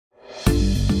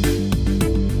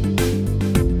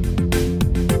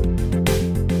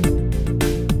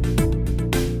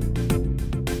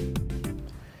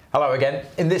again.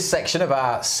 In this section of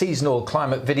our seasonal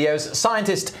climate videos,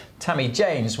 scientist Tammy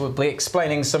Janes will be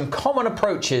explaining some common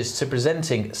approaches to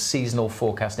presenting seasonal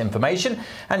forecast information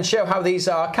and show how these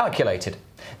are calculated.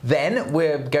 Then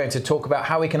we're going to talk about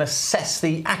how we can assess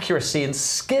the accuracy and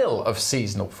skill of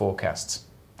seasonal forecasts.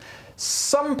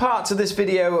 Some parts of this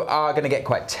video are going to get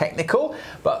quite technical,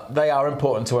 but they are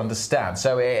important to understand,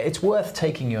 so it's worth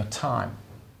taking your time.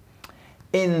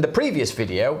 In the previous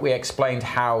video, we explained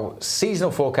how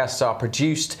seasonal forecasts are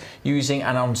produced using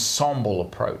an ensemble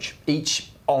approach.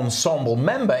 Each ensemble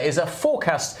member is a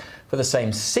forecast for the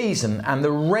same season, and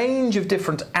the range of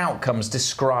different outcomes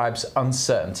describes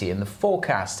uncertainty in the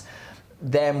forecast.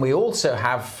 Then we also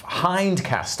have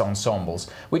hindcast ensembles,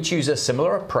 which use a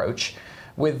similar approach,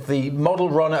 with the model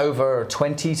run over a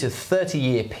 20 to 30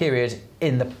 year period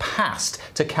in the past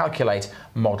to calculate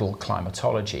model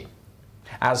climatology.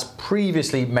 As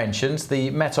previously mentioned,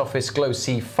 the Met Office GLOW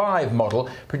C5 model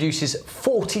produces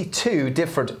 42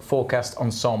 different forecast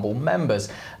ensemble members.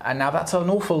 And now that's an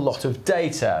awful lot of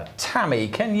data. Tammy,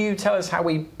 can you tell us how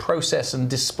we process and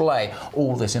display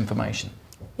all this information?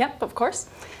 Yep, of course.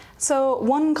 So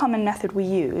one common method we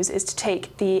use is to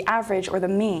take the average or the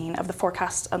mean of the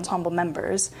forecast ensemble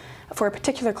members for a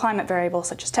particular climate variable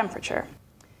such as temperature.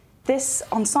 This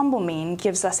ensemble mean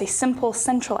gives us a simple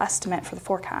central estimate for the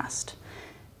forecast.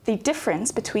 The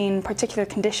difference between particular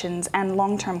conditions and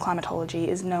long-term climatology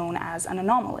is known as an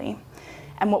anomaly.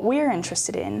 And what we're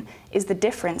interested in is the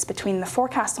difference between the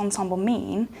forecast ensemble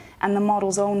mean and the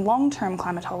model's own long-term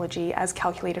climatology as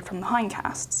calculated from the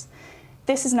hindcasts.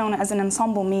 This is known as an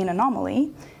ensemble mean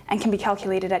anomaly and can be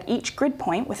calculated at each grid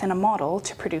point within a model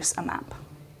to produce a map.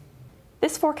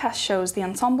 This forecast shows the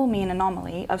ensemble mean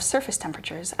anomaly of surface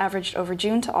temperatures averaged over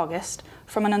June to August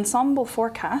from an ensemble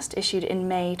forecast issued in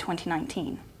May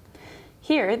 2019.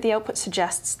 Here, the output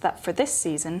suggests that for this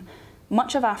season,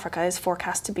 much of Africa is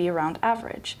forecast to be around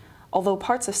average, although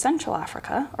parts of Central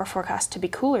Africa are forecast to be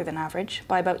cooler than average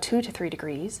by about 2 to 3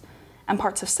 degrees, and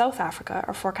parts of South Africa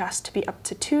are forecast to be up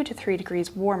to 2 to 3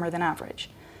 degrees warmer than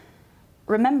average.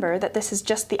 Remember that this is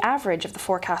just the average of the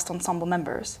forecast ensemble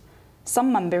members.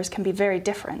 Some members can be very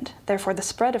different, therefore the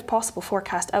spread of possible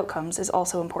forecast outcomes is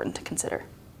also important to consider.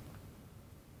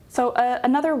 So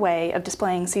another way of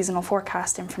displaying seasonal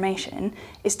forecast information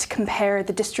is to compare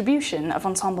the distribution of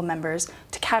ensemble members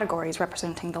to categories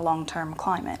representing the long-term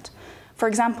climate. For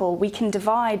example, we can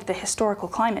divide the historical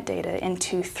climate data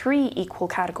into 3 equal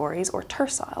categories, or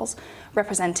terciles,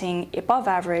 representing above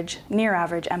average, near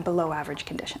average, and below average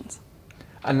conditions.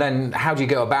 And then how do you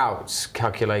go about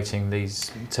calculating these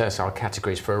tercile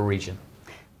categories for a region?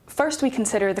 First, we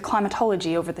consider the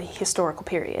climatology over the historical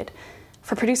period.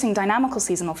 For producing dynamical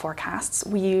seasonal forecasts,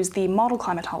 we use the model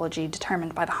climatology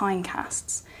determined by the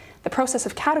hindcasts. The process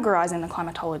of categorizing the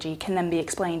climatology can then be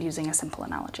explained using a simple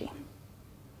analogy.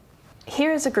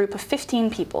 Here is a group of 15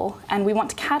 people, and we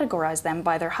want to categorize them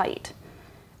by their height.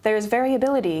 There is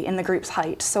variability in the group's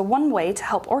height, so one way to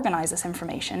help organize this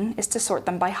information is to sort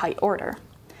them by height order.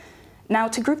 Now,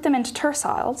 to group them into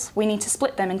terciles, we need to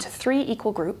split them into 3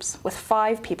 equal groups with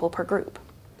 5 people per group.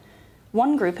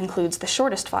 One group includes the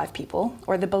shortest 5 people,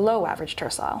 or the below average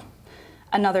tercile.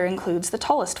 Another includes the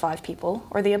tallest 5 people,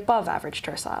 or the above average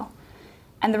tercile.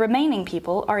 And the remaining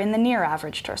people are in the near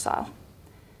average tercile.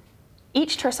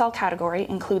 Each tercile category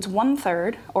includes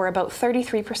 1/3, or about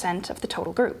 33% of the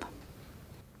total group.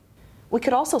 We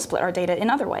could also split our data in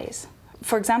other ways.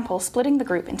 For example, splitting the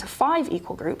group into 5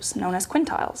 equal groups, known as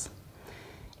quintiles.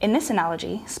 In this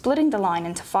analogy, splitting the line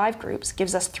into 5 groups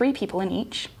gives us 3 people in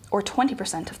each, or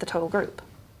 20% of the total group.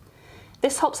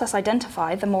 This helps us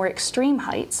identify the more extreme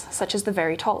heights, such as the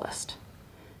very tallest.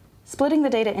 Splitting the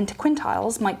data into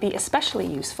quintiles might be especially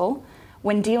useful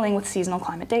when dealing with seasonal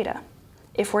climate data,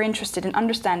 if we're interested in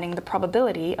understanding the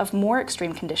probability of more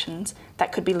extreme conditions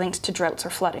that could be linked to droughts or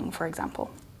flooding, for example.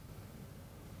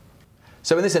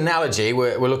 So in this analogy,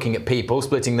 we're looking at people,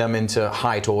 splitting them into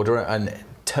height order and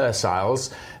terciles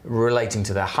relating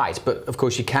to their height. But of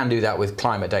course, you can do that with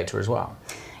climate data as well.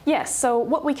 Yes, so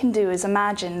what we can do is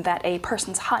imagine that a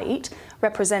person's height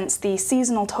represents the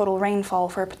seasonal total rainfall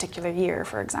for a particular year,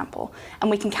 for example, and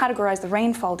we can categorize the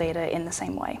rainfall data in the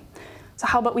same way. So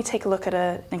how about we take a look at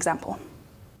an example?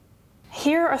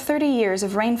 Here are 30 years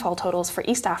of rainfall totals for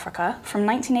East Africa from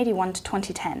 1981 to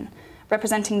 2010,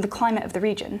 representing the climate of the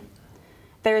region.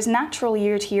 There is natural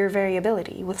year-to-year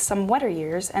variability, with some wetter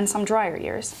years and some drier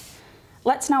years.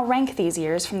 Let's now rank these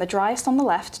years from the driest on the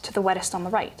left to the wettest on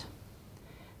the right.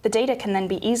 The data can then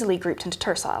be easily grouped into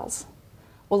terciles.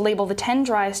 We'll label the 10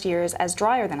 driest years as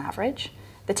drier than average,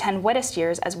 the 10 wettest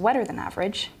years as wetter than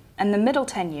average, and the middle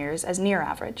 10 years as near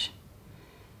average.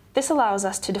 This allows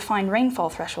us to define rainfall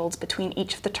thresholds between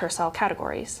each of the tercile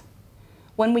categories.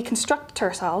 When we construct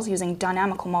terciles using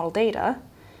dynamical model data,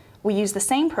 we use the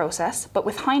same process but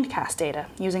with hindcast data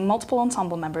using multiple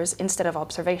ensemble members instead of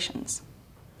observations.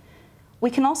 We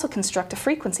can also construct a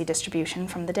frequency distribution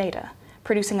from the data,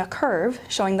 producing a curve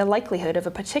showing the likelihood of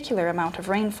a particular amount of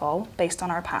rainfall based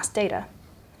on our past data.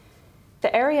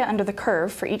 The area under the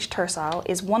curve for each tercile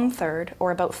is 1/3,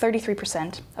 or about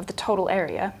 33% of the total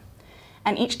area,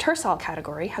 and each tercile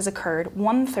category has occurred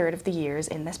 1/3 of the years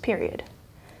in this period.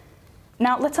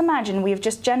 Now let's imagine we have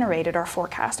just generated our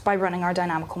forecast by running our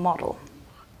dynamical model.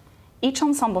 Each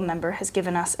ensemble member has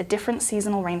given us a different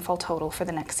seasonal rainfall total for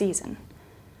the next season.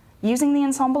 Using the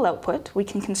ensemble output, we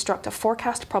can construct a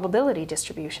forecast probability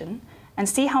distribution and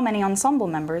see how many ensemble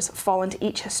members fall into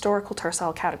each historical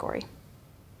tercile category.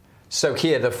 So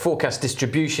here the forecast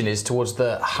distribution is towards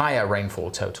the higher rainfall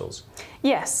totals.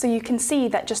 Yes, so you can see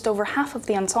that just over half of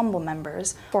the ensemble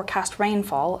members forecast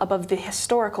rainfall above the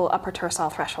historical upper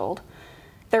tercile threshold.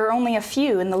 There are only a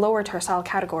few in the lower tercile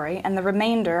category, and the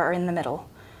remainder are in the middle.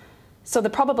 So the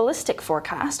probabilistic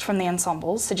forecast from the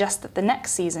ensembles suggests that the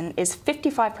next season is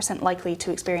 55% likely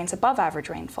to experience above average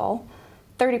rainfall,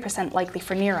 30% likely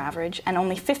for near average, and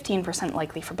only 15%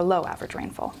 likely for below average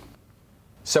rainfall.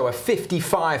 So a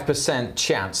 55%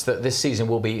 chance that this season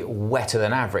will be wetter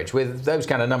than average. With those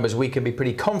kind of numbers, we can be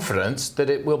pretty confident that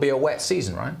it will be a wet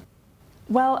season, right?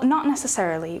 Well, not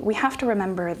necessarily. We have to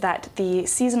remember that the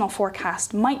seasonal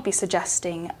forecast might be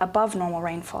suggesting above normal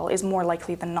rainfall is more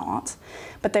likely than not,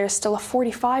 but there's still a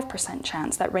 45%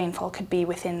 chance that rainfall could be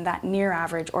within that near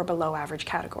average or below average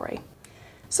category.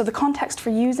 So the context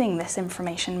for using this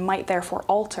information might therefore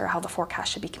alter how the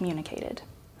forecast should be communicated.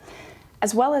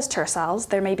 As well as terciles,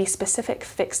 there may be specific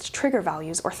fixed trigger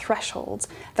values or thresholds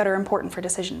that are important for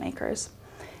decision makers.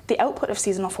 The output of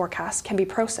seasonal forecasts can be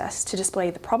processed to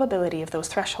display the probability of those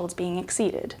thresholds being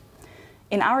exceeded.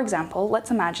 In our example,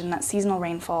 let's imagine that seasonal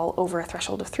rainfall over a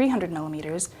threshold of 300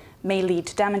 millimeters may lead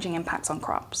to damaging impacts on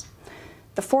crops.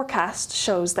 The forecast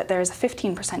shows that there is a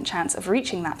 15% chance of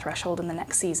reaching that threshold in the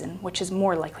next season, which is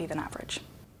more likely than average.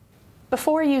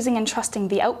 Before using and trusting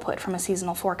the output from a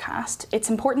seasonal forecast, it's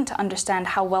important to understand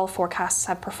how well forecasts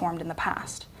have performed in the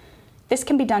past. This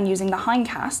can be done using the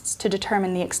hindcasts to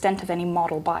determine the extent of any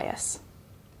model bias.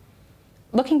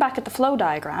 Looking back at the flow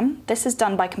diagram, this is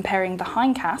done by comparing the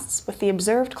hindcasts with the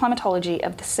observed climatology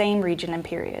of the same region and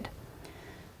period.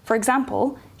 For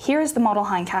example, here is the model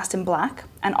hindcast in black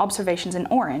and observations in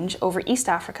orange over East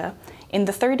Africa in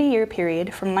the 30-year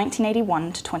period from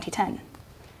 1981 to 2010.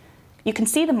 You can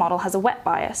see the model has a wet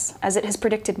bias, as it has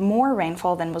predicted more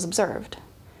rainfall than was observed.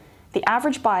 The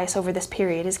average bias over this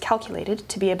period is calculated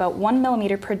to be about 1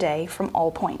 millimeter per day from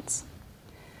all points.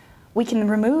 We can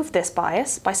remove this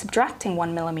bias by subtracting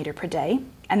 1 millimeter per day,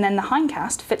 and then the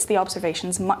hindcast fits the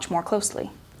observations much more closely.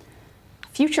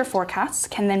 Future forecasts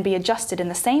can then be adjusted in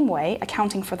the same way,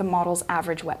 accounting for the model's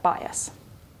average wet bias.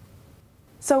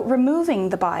 So removing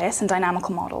the bias in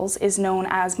dynamical models is known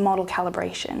as model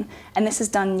calibration, and this is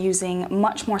done using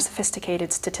much more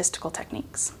sophisticated statistical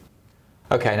techniques.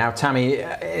 Okay, now Tammy,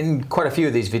 in quite a few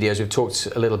of these videos we've talked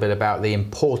a little bit about the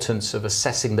importance of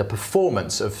assessing the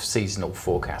performance of seasonal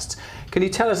forecasts. Can you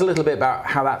tell us a little bit about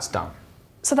how that's done?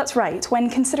 So that's right. When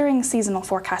considering seasonal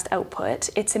forecast output,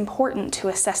 it's important to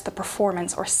assess the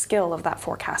performance or skill of that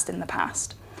forecast in the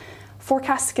past.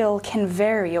 Forecast skill can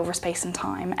vary over space and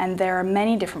time, and there are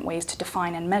many different ways to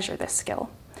define and measure this skill.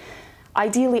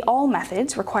 Ideally, all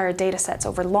methods require data sets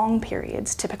over long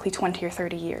periods, typically 20 or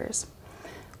 30 years.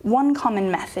 One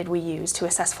common method we use to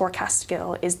assess forecast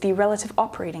skill is the relative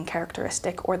operating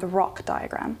characteristic, or the Roc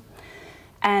diagram.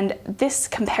 And this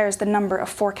compares the number of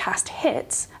forecast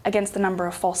hits against the number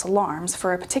of false alarms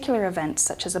for a particular event,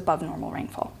 such as above normal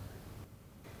rainfall.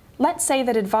 Let's say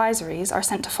that advisories are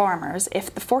sent to farmers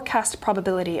if the forecast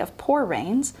probability of poor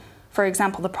rains, for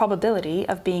example the probability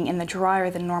of being in the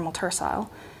drier than normal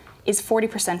tercile, is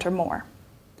 40% or more.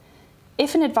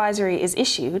 If an advisory is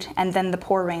issued and then the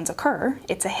poor rains occur,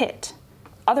 it's a hit.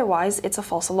 Otherwise, it's a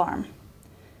false alarm.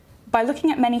 By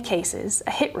looking at many cases,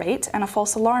 a hit rate and a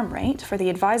false alarm rate for the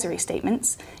advisory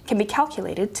statements can be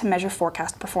calculated to measure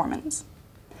forecast performance.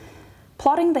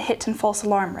 Plotting the hit and false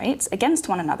alarm rates against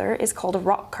one another is called a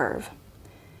Roc curve.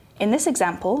 In this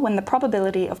example, when the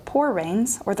probability of poor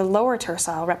rains, or the lower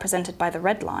tercile represented by the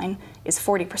red line, is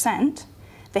 40%,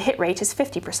 the hit rate is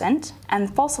 50%, and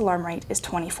the false alarm rate is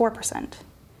 24%.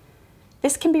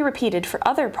 This can be repeated for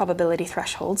other probability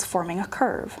thresholds, forming a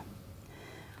curve.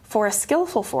 For a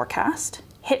skillful forecast,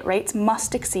 hit rates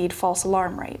must exceed false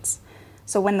alarm rates.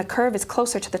 So when the curve is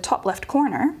closer to the top left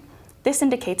corner, this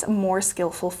indicates a more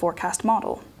skillful forecast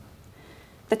model.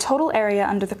 The total area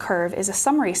under the curve is a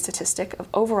summary statistic of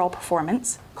overall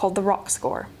performance called the Roc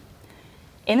score.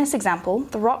 In this example,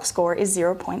 the Roc score is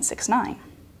 0.69.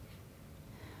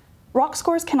 Roc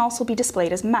scores can also be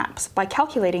displayed as maps by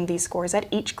calculating these scores at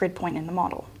each grid point in the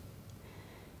model.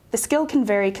 The skill can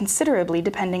vary considerably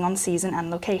depending on season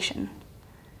and location.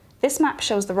 This map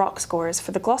shows the Roc scores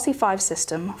for the Glossy 5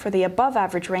 system for the above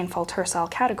average rainfall tercile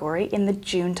category in the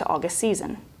June to August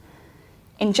season.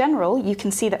 In general, you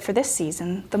can see that for this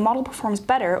season, the model performs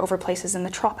better over places in the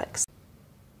tropics.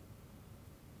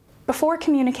 Before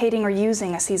communicating or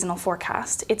using a seasonal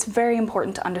forecast, it's very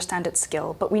important to understand its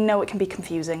skill, but we know it can be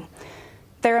confusing.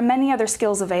 There are many other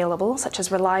skills available, such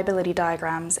as reliability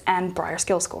diagrams and Breyer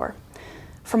skill score.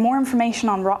 For more information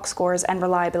on Roc scores and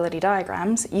reliability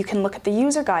diagrams, you can look at the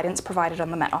user guidance provided on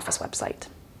the Met Office website.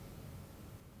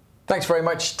 Thanks very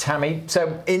much, Tammy.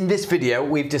 So in this video,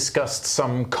 we've discussed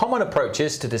some common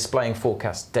approaches to displaying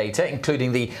forecast data,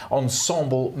 including the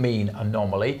ensemble mean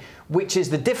anomaly, which is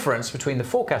the difference between the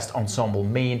forecast ensemble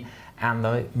mean and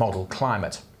the model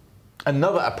climate.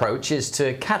 Another approach is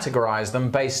to categorize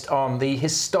them based on the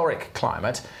historic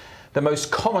climate. The most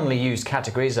commonly used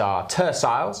categories are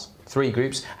terciles, 3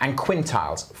 groups, and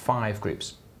quintiles, 5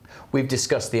 groups. We've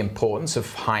discussed the importance of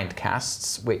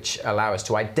hindcasts, which allow us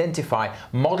to identify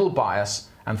model bias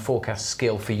and forecast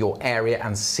skill for your area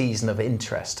and season of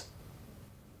interest.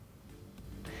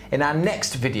 In our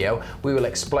next video, we will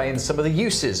explain some of the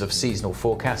uses of seasonal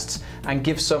forecasts and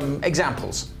give some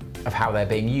examples of how they're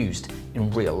being used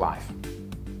in real life.